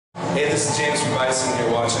Hey, this is James from Bison.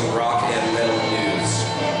 You're watching Rock and Metal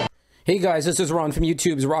News. Hey guys, this is Ron from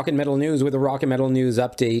YouTube's Rock and Metal News with a Rock and Metal News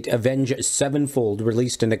update. Avenged Sevenfold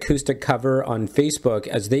released an acoustic cover on Facebook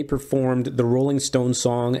as they performed the Rolling Stones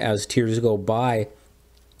song As Tears Go By.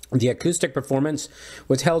 The acoustic performance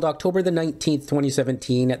was held October the 19th,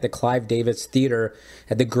 2017 at the Clive Davis Theater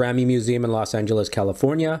at the Grammy Museum in Los Angeles,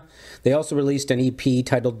 California. They also released an EP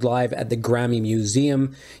titled Live at the Grammy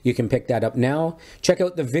Museum. You can pick that up now. Check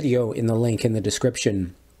out the video in the link in the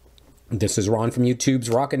description. This is Ron from YouTube's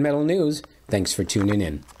Rock and Metal News. Thanks for tuning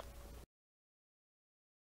in.